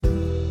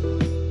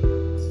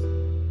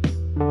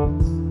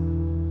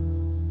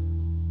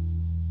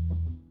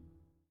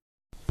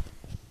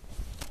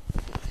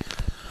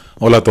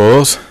Hola a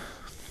todos,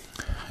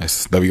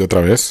 es David otra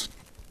vez.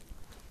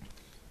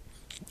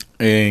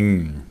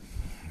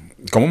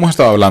 Como hemos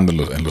estado hablando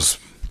en los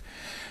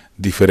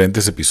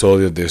diferentes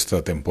episodios de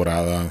esta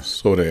temporada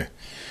sobre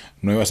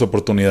nuevas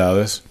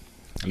oportunidades,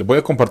 les voy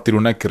a compartir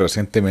una que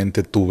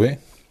recientemente tuve,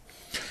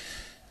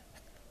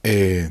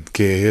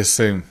 que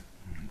es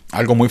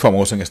algo muy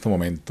famoso en este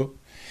momento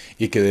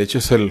y que de hecho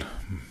es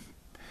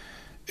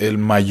el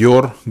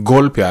mayor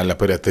golpe a la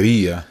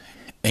piratería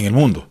en el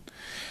mundo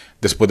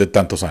después de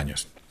tantos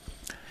años,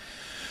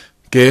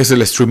 que es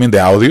el streaming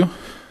de audio,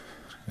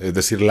 es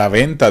decir, la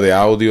venta de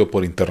audio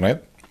por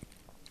internet.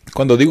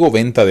 Cuando digo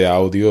venta de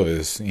audio,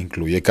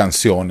 incluye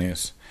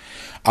canciones,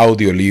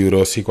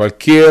 audiolibros y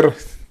cualquier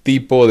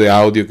tipo de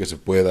audio que se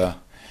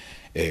pueda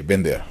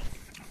vender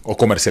o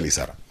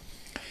comercializar.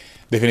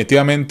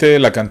 Definitivamente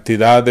la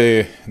cantidad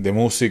de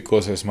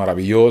músicos es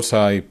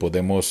maravillosa y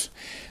podemos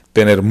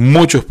tener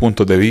muchos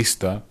puntos de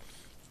vista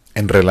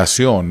en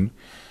relación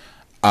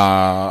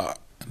a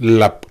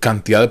la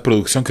cantidad de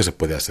producción que se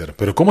puede hacer.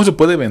 Pero ¿cómo se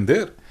puede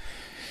vender?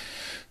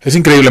 Es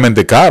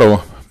increíblemente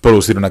caro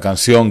producir una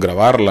canción,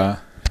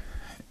 grabarla,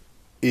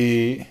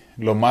 y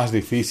lo más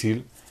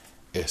difícil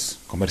es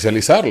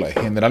comercializarla. Y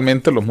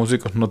generalmente los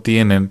músicos no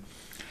tienen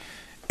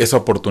esa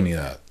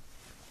oportunidad.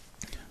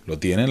 Lo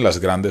tienen las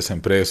grandes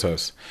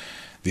empresas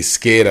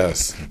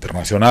disqueras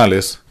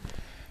internacionales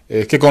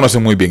que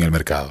conocen muy bien el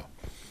mercado.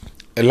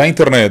 La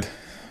internet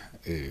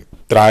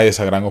trae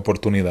esa gran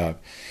oportunidad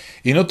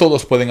y no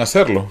todos pueden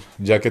hacerlo,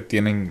 ya que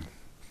tienen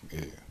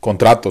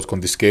contratos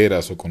con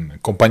disqueras o con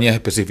compañías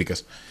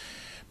específicas.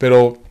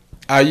 Pero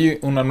hay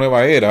una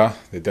nueva era,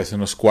 desde hace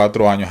unos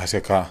 4 años hacia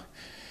acá,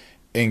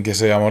 en que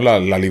se llamó la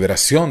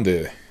liberación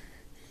de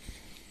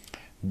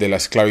la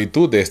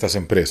esclavitud de estas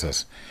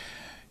empresas.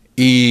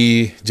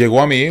 Y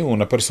llegó a mí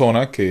una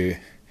persona que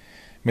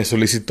me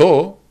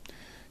solicitó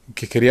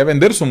que quería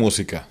vender su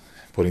música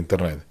por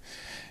internet.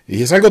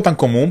 Y es algo tan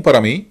común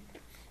para mí,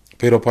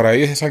 pero para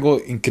ellos es algo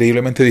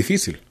increíblemente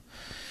difícil.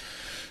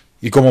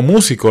 Y como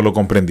músico lo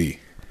comprendí.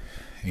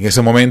 En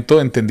ese momento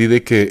entendí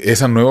de que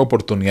esa nueva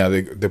oportunidad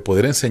de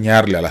poder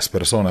enseñarle a las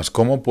personas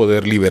cómo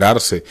poder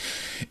liberarse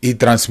y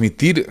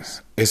transmitir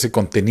ese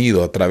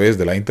contenido a través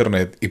de la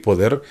internet y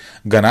poder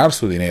ganar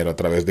su dinero a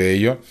través de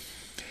ello,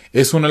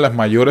 es una de las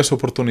mayores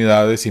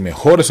oportunidades y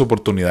mejores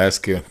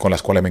oportunidades con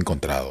las cuales me he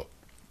encontrado.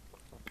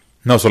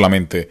 No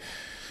solamente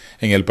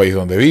en el país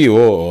donde vivo,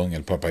 o en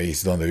el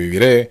país donde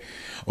viviré,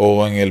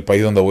 o en el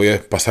país donde voy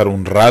a pasar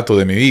un rato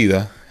de mi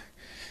vida,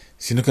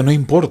 sino que no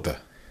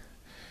importa.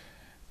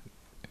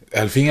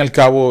 Al fin y al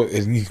cabo,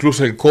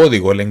 incluso el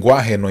código, el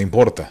lenguaje no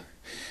importa.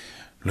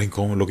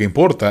 Lo que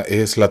importa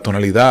es la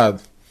tonalidad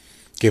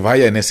que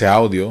vaya en ese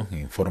audio,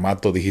 en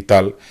formato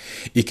digital,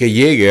 y que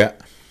llegue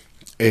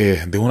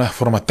de una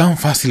forma tan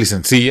fácil y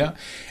sencilla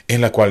en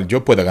la cual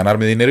yo pueda ganar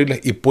mi dinero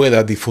y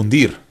pueda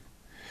difundir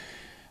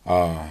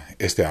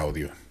este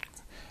audio.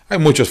 Hay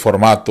muchos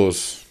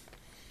formatos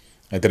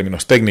en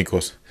términos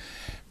técnicos,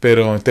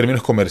 pero en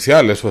términos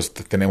comerciales pues,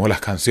 tenemos las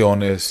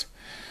canciones,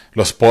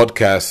 los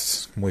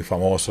podcasts muy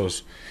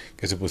famosos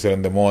que se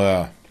pusieron de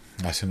moda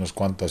hace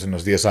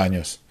unos 10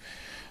 años,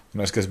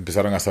 una vez que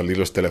empezaron a salir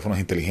los teléfonos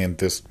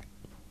inteligentes.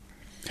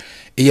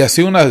 Y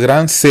así una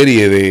gran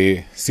serie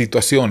de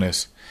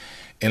situaciones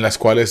en las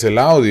cuales el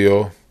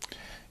audio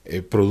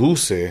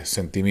produce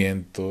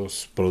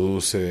sentimientos,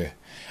 produce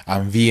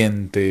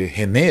ambiente,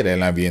 genera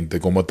el ambiente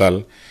como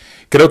tal.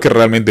 Creo que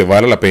realmente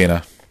vale la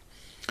pena.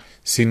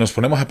 Si nos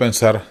ponemos a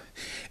pensar,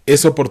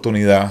 esa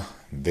oportunidad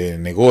de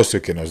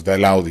negocio que nos da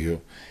el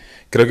audio,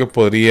 creo que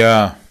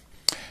podría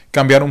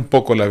cambiar un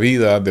poco la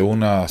vida de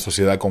una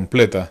sociedad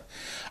completa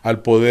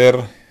al poder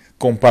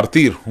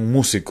compartir un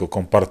músico,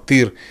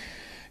 compartir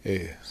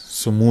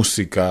su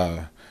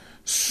música,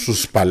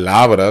 sus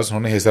palabras, no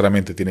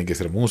necesariamente tiene que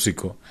ser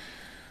músico,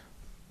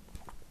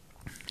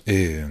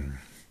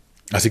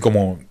 así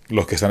como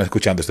los que están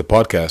escuchando este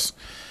podcast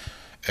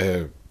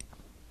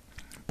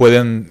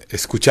pueden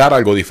escuchar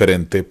algo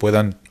diferente,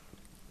 puedan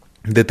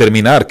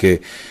determinar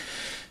que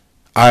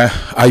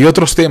hay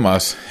otros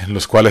temas en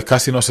los cuales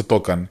casi no se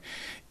tocan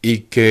y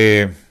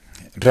que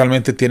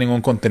realmente tienen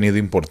un contenido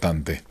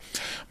importante.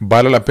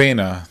 Vale la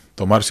pena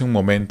tomarse un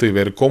momento y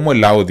ver cómo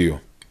el audio,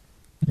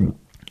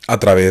 a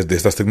través de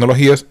estas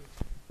tecnologías,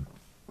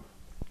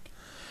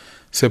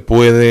 se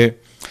puede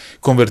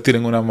convertir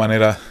en una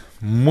manera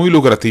muy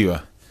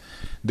lucrativa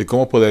de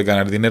cómo poder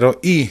ganar dinero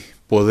y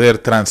poder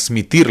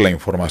transmitir la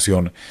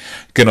información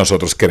que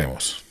nosotros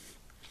queremos.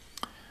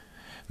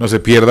 No se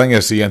pierdan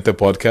el siguiente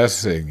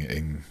podcast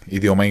en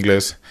idioma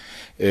inglés,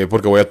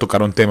 porque voy a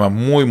tocar un tema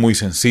muy, muy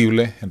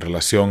sensible en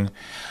relación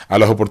a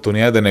las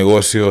oportunidades de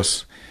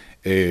negocios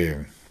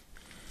de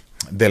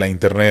la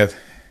internet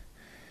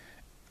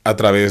a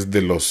través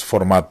de los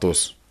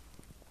formatos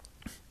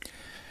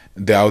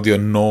de audio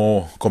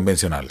no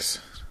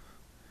convencionales.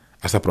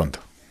 Hasta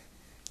pronto.